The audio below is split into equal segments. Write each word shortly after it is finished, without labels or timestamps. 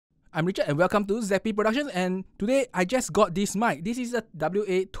I'm Richard and welcome to Zappy Productions, and today I just got this mic. This is a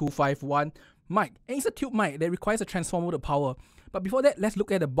WA251 mic, and it's a tube mic that requires a transformer to power. But before that, let's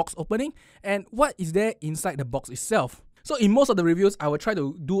look at the box opening and what is there inside the box itself. So in most of the reviews, I will try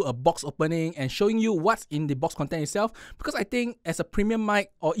to do a box opening and showing you what's in the box content itself, because I think as a premium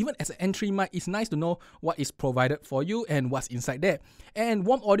mic or even as an entry mic, it's nice to know what is provided for you and what's inside there. And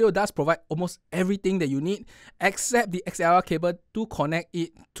Warm Audio does provide almost everything that you need except the XLR cable to connect it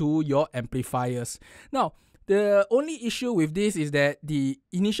to your amplifiers. Now, the only issue with this is that the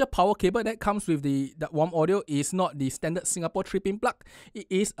initial power cable that comes with the Warm Audio is not the standard Singapore 3-pin plug. It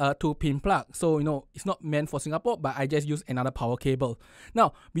is a 2-pin plug. So, it's not meant for Singapore, but I just use another power cable.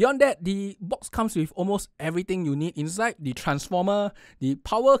 Now, beyond that, the box comes with almost everything you need inside. The transformer, the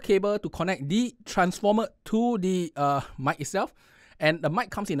power cable to connect the transformer to the mic itself. And the mic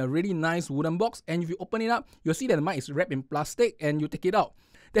comes in a really nice wooden box. And if you open it up, you'll see that the mic is wrapped in plastic and you take it out.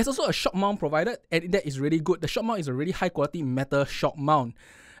 There's also a shock mount provided, and that is really good. The shock mount is a really high quality metal shock mount.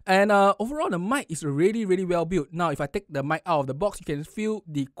 And overall, the mic is really well built. Now, if I take the mic out of the box, you can feel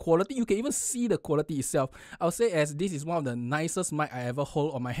the quality. You can even see the quality itself. I'll say as this is one of the nicest mic I ever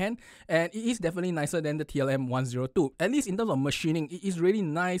hold on my hand. And it is definitely nicer than the TLM102. At least in terms of machining, it is really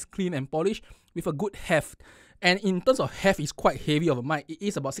nice, clean and polished with a good heft. And in terms of heft, it's quite heavy of a mic. It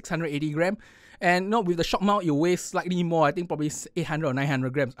is about 680 grams. And with the shock mount, it weighs slightly more. I think probably 800 or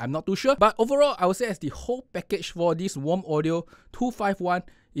 900 grams. I'm not too sure. But overall, I would say as the whole package for this Warm Audio 251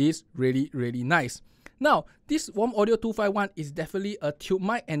 is really nice. Now, this Warm Audio 251 is definitely a tube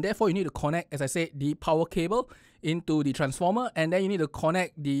mic, and therefore you need to connect, as I said, the power cable into the transformer, and then you need to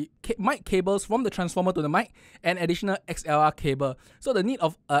connect the mic cables from the transformer to the mic and additional XLR cable. So the need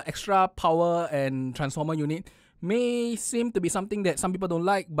of extra power and transformer unit may seem to be something that some people don't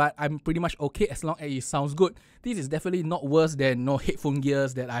like, but I'm pretty much okay as long as it sounds good. This is definitely not worse than headphone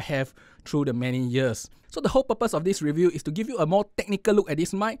gears that I have through the many years. So the whole purpose of this review is to give you a more technical look at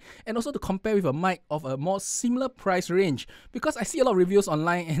this mic and also to compare with a mic of a more similar price range, because I see a lot of reviews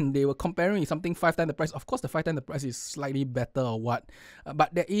online and they were comparing with something 5 times the price. Of course, the 5 times the price is slightly better or what,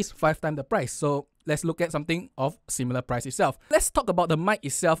 but there is 5 times the price. So let's look at something of similar price itself. Let's talk about the mic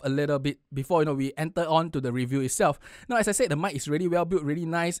itself a little bit before we enter on to the review itself. Now, as I said, the mic is really well built, really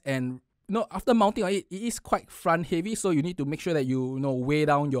nice, and after mounting on it, it is quite front heavy, so you need to make sure that you weigh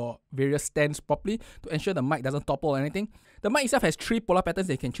down your various stands properly to ensure the mic doesn't topple or anything. The mic itself has 3 polar patterns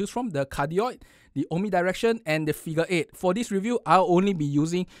that you can choose from: the cardioid, the omnidirection, and the figure 8. For this review, I'll only be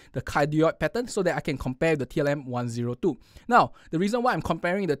using the cardioid pattern so that I can compare the TLM102. Now, the reason why I'm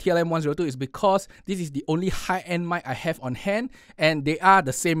comparing the TLM102 is because this is the only high-end mic I have on hand, and they are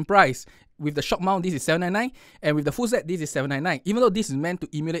the same price. With the shock mount, this is $799, and with the full set, this is $799. Even though this is meant to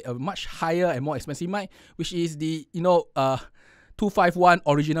emulate a much higher and more expensive mic, which is the 251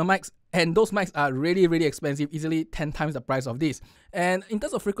 original mics, and those mics are really expensive, easily 10 times the price of this. And in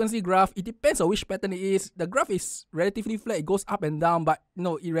terms of frequency graph, it depends on which pattern it is. The graph is relatively flat, it goes up and down, but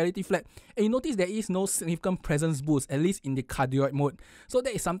it's relatively flat. And you notice there is no significant presence boost, at least in the cardioid mode. So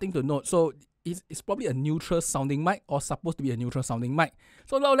that is something to note. So it's probably a neutral sounding mic, or supposed to be a neutral sounding mic.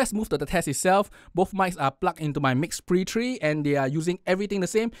 So now let's move to the test itself. Both mics are plugged into my Mix Pre 3 and they are using everything the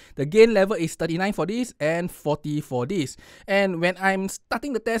same. The gain level is 39 for this and 40 for this. And when I'm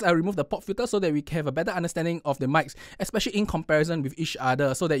starting the test, I remove the pop filter so that we can have a better understanding of the mics, especially in comparison with each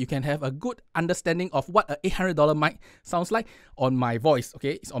other, so that you can have a good understanding of what an $800 mic sounds like on my voice.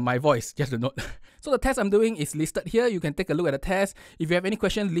 Okay, it's on my voice, just a note. So the test I'm doing is listed here. You can take a look at the test. If you have any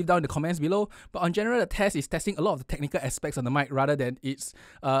questions, leave down in the comments below. But on general, the test is testing a lot of the technical aspects of the mic rather than its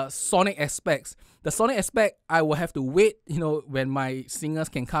sonic aspects. The sonic aspect, I will have to wait, when my singers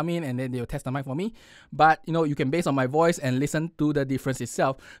can come in and then they'll test the mic for me. But, you can base on my voice and listen to the difference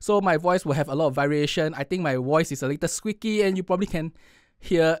itself. So my voice will have a lot of variation. I think my voice is a little squeaky, and you probably can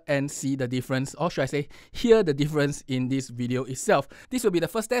hear and see the difference, or should I say, hear the difference in this video itself. This will be the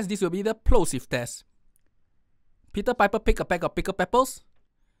first test. This will be the Plosive test. Peter Piper pick a pack of pickled peppers.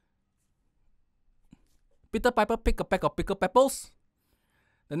 Peter Piper pick a pack of pickled peppers.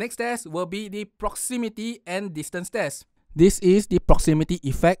 The next test will be the proximity and distance test. This is the proximity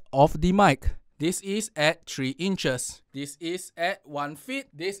effect of the mic. This is at 3 inches. This is at 1 feet.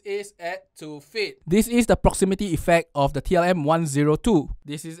 This is at 2 feet. This is the proximity effect of the TLM102.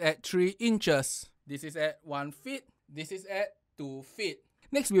 This is at 3 inches. This is at 1 feet. This is at 2 feet.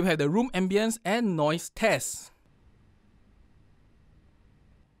 Next, we will have the room ambience and noise test.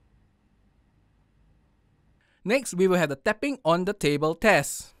 Next, we will have the tapping on the table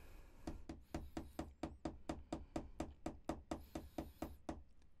test.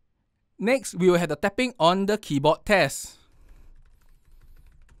 Next, we will have the tapping on the keyboard test.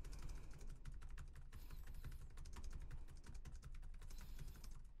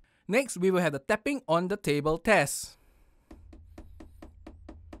 Next, we will have the tapping on the table test.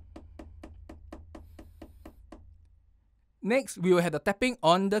 Next, we will have the tapping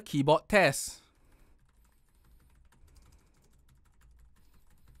on the keyboard test.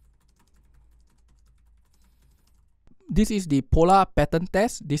 This is the polar pattern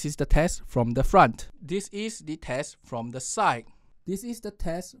test. This is the test from the front. This is the test from the side. This is the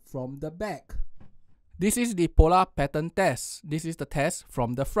test from the back. This is the polar pattern test. This is the test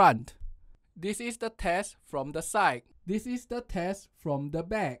from the front. This is the test from the side. This is the test from the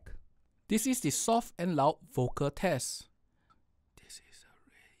back. This is the soft and loud vocal test. This is a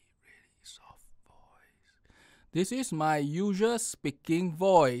really soft voice. This is my usual speaking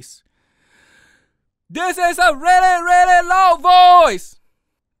voice. This is a really loud voice.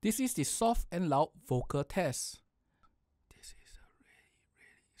 This is the soft and loud vocal test. This is a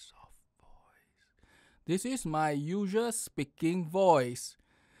really soft voice. This is my usual speaking voice.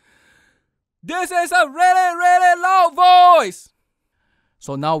 This is a really loud voice.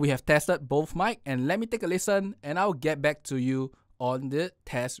 So now we have tested both mic, and let me take a listen and I'll get back to you on the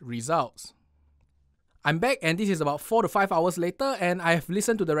test results. I'm back, and this is about 4 to 5 hours later, and I've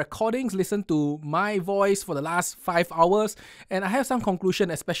listened to the recordings, listened to my voice for the last 5 hours, and I have some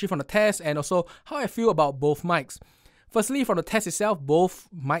conclusion, especially from the test and also how I feel about both mics. Firstly, from the test itself, both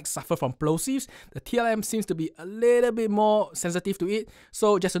mics suffer from plosives. The TLM seems to be a little bit more sensitive to it,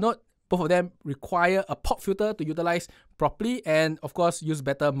 so just a note, both of them require a pop filter to utilize properly and of course use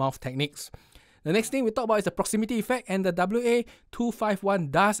better mouth techniques. The next thing we talk about is the proximity effect, and the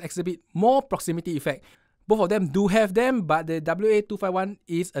WA251 does exhibit more proximity effect. Both of them do have them, but the WA251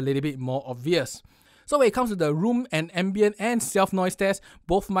 is a little bit more obvious. So when it comes to the room and ambient and self-noise test,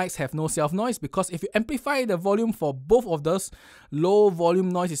 both mics have no self-noise, because if you amplify the volume for both of those low volume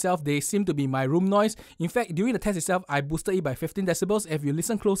noise itself, they seem to be my room noise. In fact, during the test itself, I boosted it by 15 decibels. If you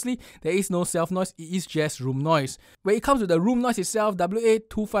listen closely, there is no self-noise, it is just room noise. When it comes to the room noise itself,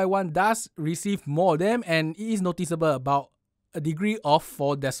 WA251 does receive more of them, and it is noticeable about a degree of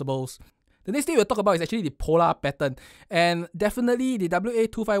 4 decibels. The next thing we'll talk about is actually the polar pattern, and definitely the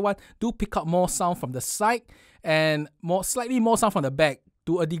WA251 do pick up more sound from the side and slightly more sound from the back,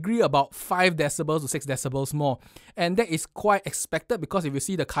 to a degree about 5 decibels to 6 decibels more, and that is quite expected because if you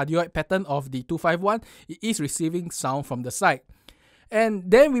see the cardioid pattern of the 251, it is receiving sound from the side. And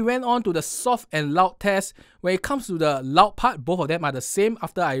then we went on to the soft and loud test. When it comes to the loud part, both of them are the same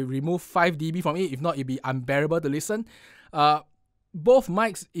after I remove 5 dB from it. If not, it'd be unbearable to listen. Both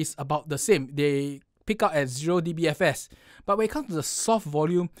mics is about the same. They pick up at 0 dBFS. But when it comes to the soft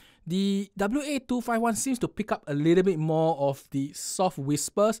volume, the WA251 seems to pick up a little bit more of the soft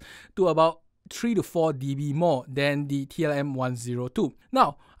whispers, to about 3 to 4 dB more than the TLM102.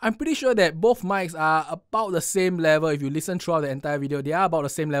 Now, I'm pretty sure that both mics are about the same level. If you listen throughout the entire video, they are about the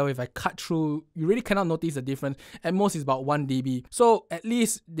same level. If I cut through, you really cannot notice the difference. At most, it's about 1 dB. So at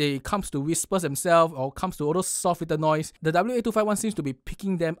least they comes to whispers themselves, or comes to all those soft little noise, the WA251 seems to be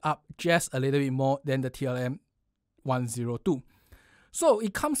picking them up just a little bit more than the TLM102. So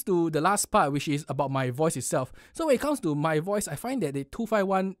it comes to the last part, which is about my voice itself. So when it comes to my voice, I find that the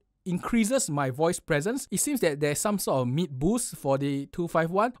 251 increases my voice presence. It seems that there's some sort of mid boost for the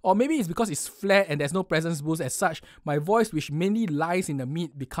 251, or maybe it's because it's flat and there's no presence boost as such. My voice, which mainly lies in the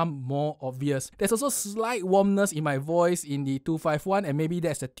mid, become more obvious. There's also slight warmness in my voice in the 251, and maybe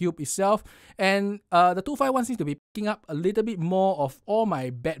that's the tube itself. And the 251 seems to be picking up a little bit more of all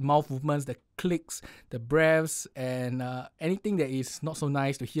my bad mouth movements, the clicks, the breaths, and anything that is not so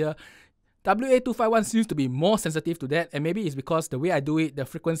nice to hear. WA251 seems to be more sensitive to that, and maybe it's because the way I do it, the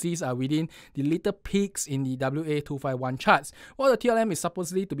frequencies are within the little peaks in the WA251 charts, while the TLM is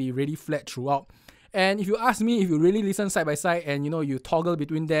supposedly to be really flat throughout. And if you ask me, if you really listen side by side and you toggle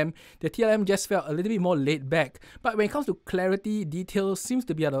between them, the TLM just felt a little bit more laid back. But when it comes to clarity, detail seems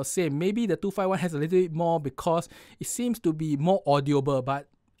to be about the same. Maybe the 251 has a little bit more because it seems to be more audible, but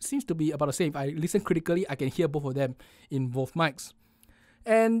seems to be about the same. If I listen critically, I can hear both of them in both mics.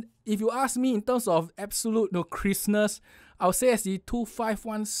 And if you ask me in terms of absolute crispness, I would say as the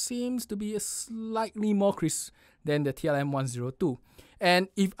 251 seems to be slightly more crisp than the TLM102. And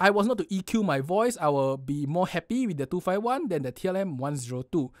if I was not to EQ my voice, I will be more happy with the 251 than the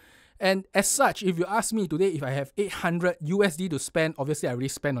TLM102. And as such, if you ask me today if I have 800 USD to spend, obviously I already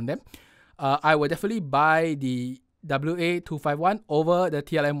spent on them, I will definitely buy the WA251 over the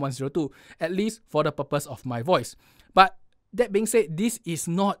TLM102, at least for the purpose of my voice. But that being said, this is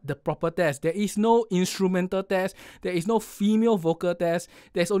not the proper test. There is no instrumental test. There is no female vocal test.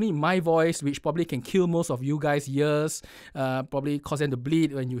 There's only my voice, which probably can kill most of you guys' ears, probably cause them to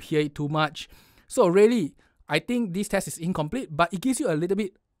bleed when you hear it too much. So really, I think this test is incomplete, but it gives you a little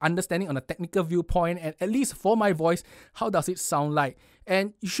bit understanding on a technical viewpoint, and at least for my voice, how does it sound like.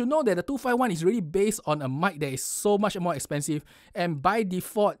 And you should know that the 251 is really based on a mic that is so much more expensive, and by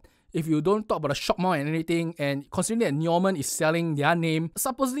default, if you don't talk about the shock mount and anything, and considering that Neumann is selling their name,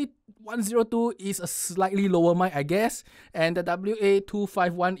 supposedly 102 is a slightly lower mic, I guess, and the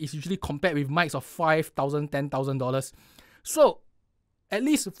WA251 is usually compared with mics of $5,000, $10,000. So, at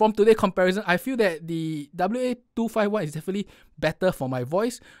least from today's comparison, I feel that the WA251 is definitely better for my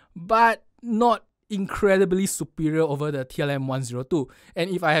voice, but not incredibly superior over the TLM102. And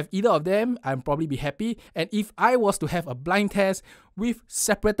if I have either of them, I'll probably be happy. And if I was to have a blind test with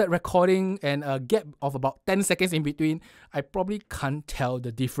separated recording and a gap of about 10 seconds in between, I probably can't tell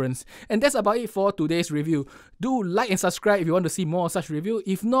the difference. And that's about it for today's review. Do like and subscribe if you want to see more of such review.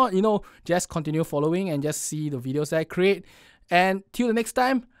 If not, just continue following and just see the videos that I create. And till the next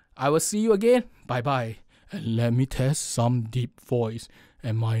time, I will see you again. Bye bye. And let me test some deep voice.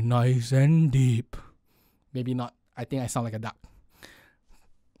 Am I nice and deep? Maybe not. I think I sound like a duck.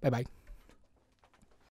 Bye bye.